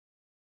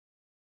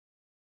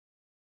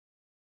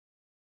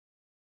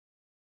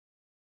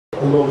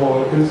little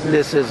more acoustic.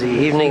 This is the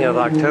evening of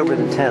October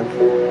the 10th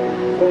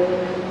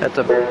at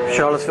the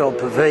Charlottesville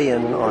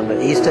Pavilion on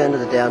the east end of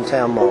the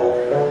downtown mall.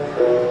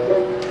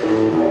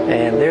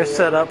 And they're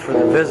set up for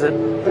the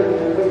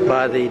visit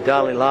by the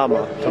Dalai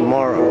Lama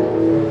tomorrow.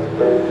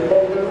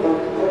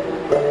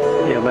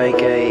 He'll make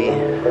a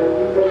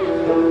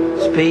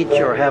speech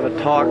or have a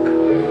talk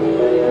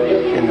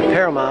in the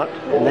Paramount,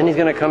 and then he's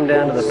going to come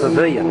down to the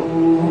pavilion.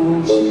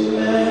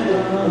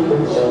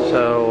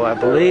 So I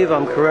believe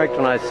I'm correct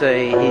when I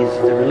say he's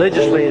the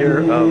religious leader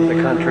of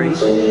the country as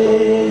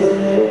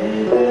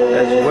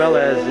well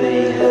as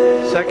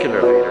the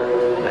secular leader,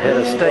 the head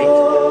of state.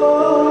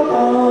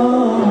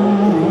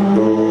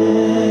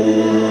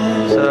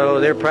 So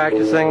they're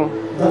practicing.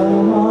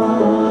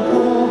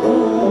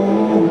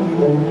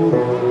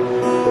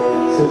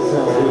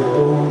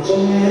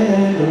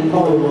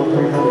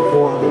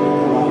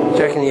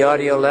 Checking the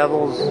audio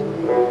levels.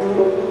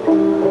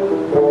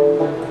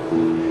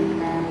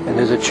 And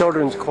there's a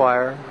children's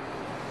choir.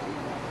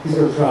 He's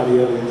going to try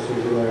the other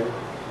instruments there.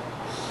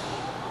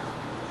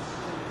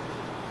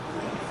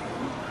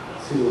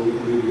 See what we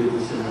can do to get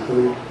this in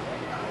through.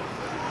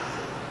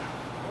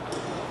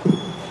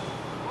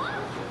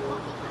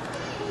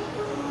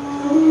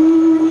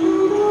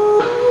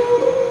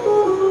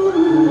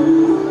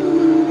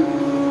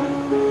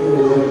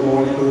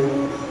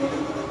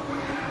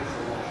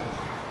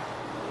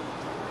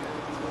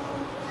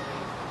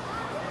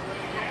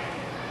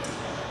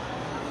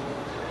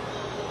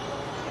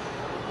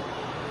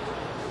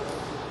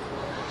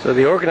 So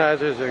the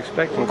organizers are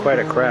expecting quite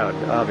a crowd,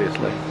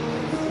 obviously.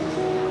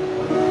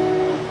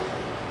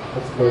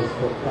 That's supposed to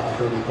put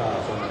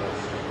 535 on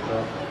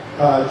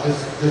this.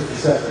 Just a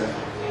second.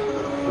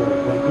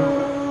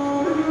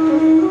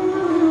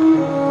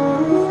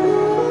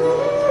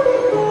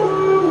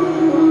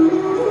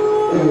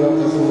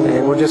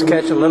 And we'll just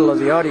catch a little of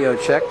the audio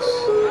checks.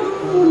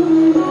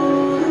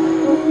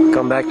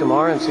 Come back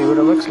tomorrow and see what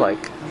it looks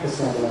like.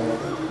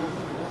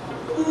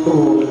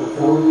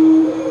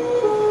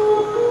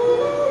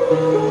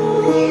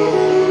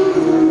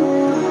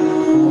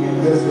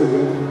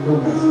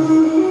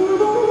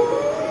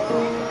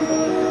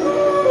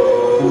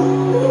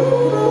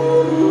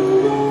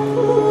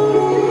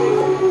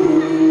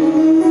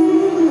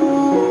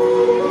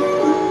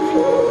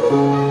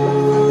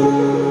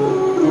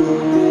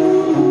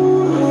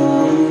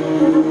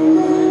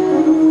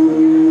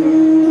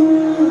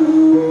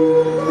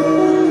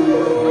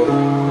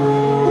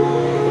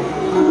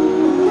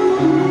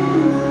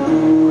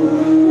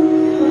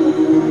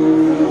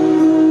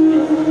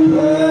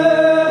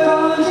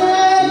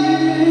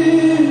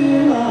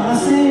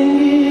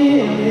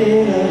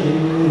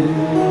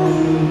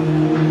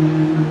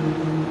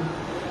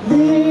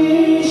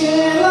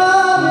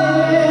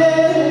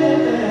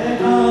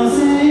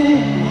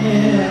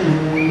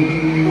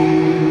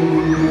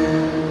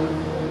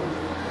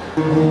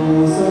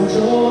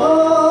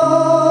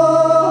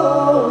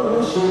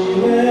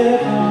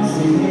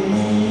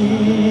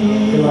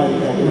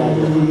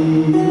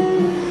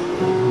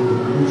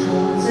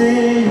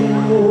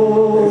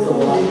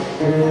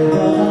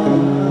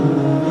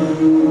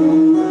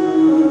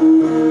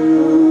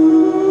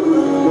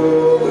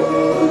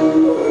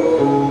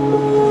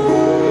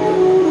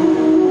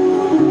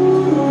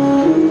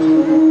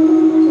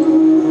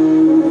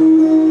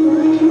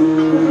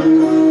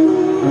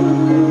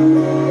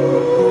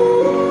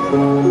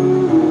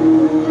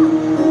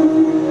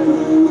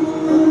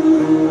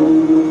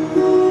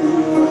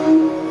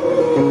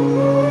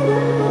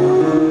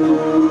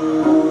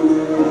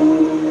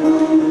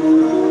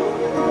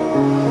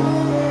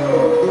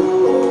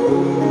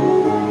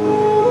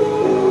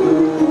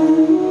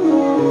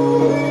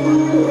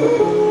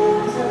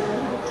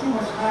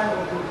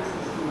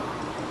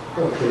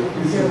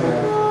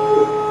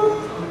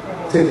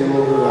 Taking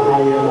over the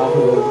high end off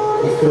of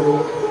the fiddle.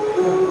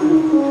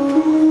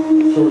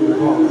 So you're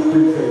calling it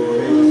pre-fade,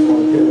 they just want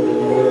to kill it in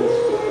the woods.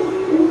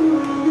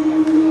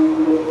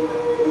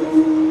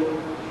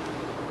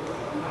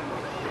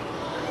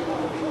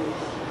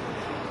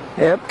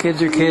 Yep, kids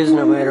are kids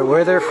no matter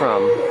where they're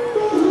from.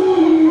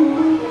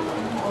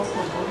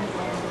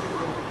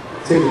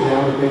 Take it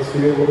down and makes me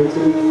able to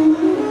too.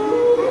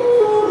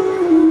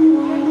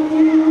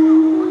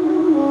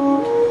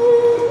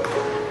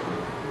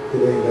 It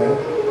ain't bad.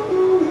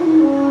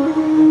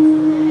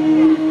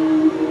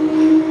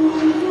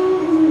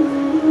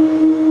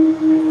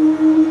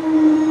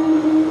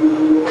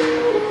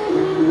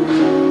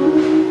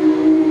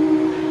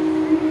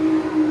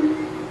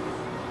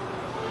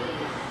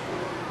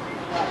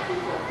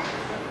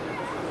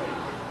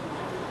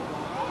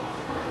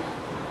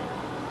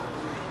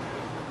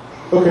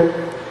 Okay.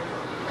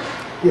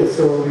 Yeah,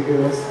 so we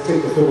can let's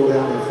take the fiddle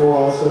down in 4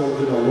 also, a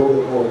little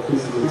bit more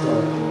acoustic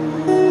guitar.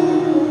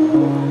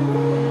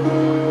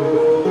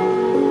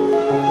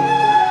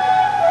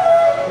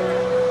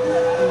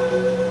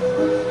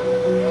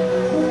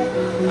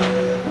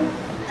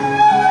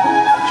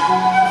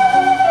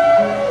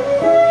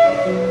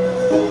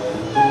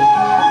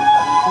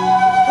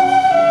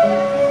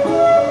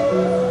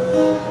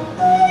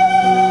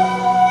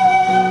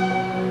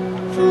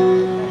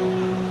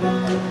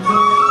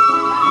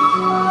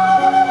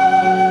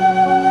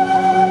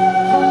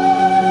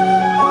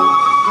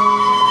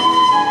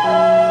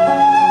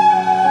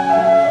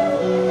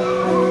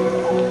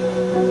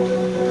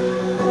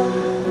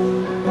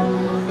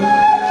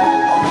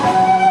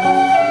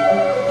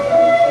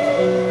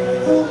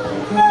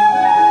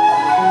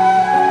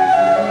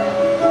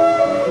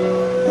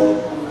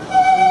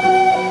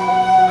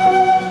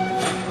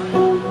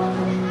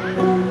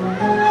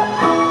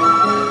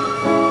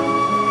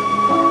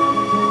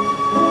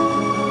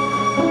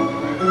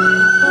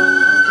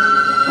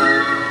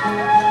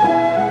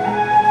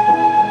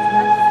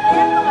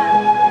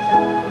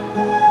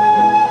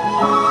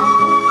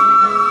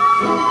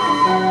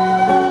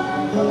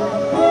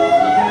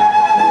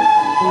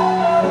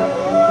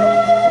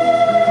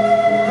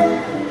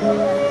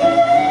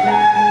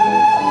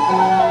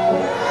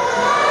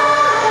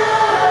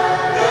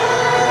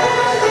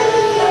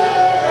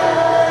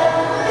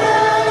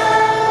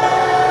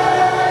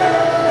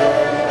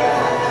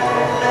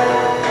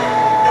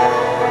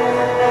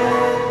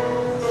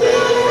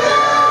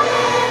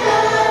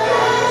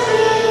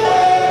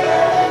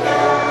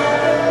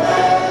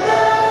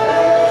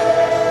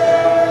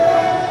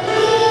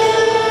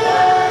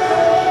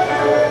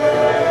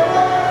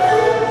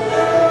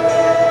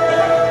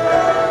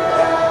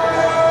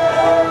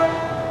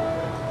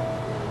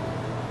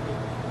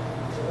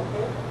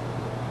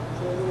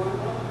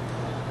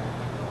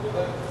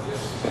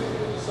 Just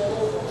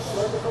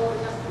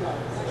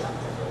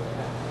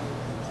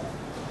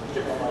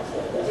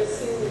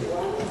see me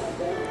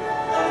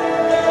one,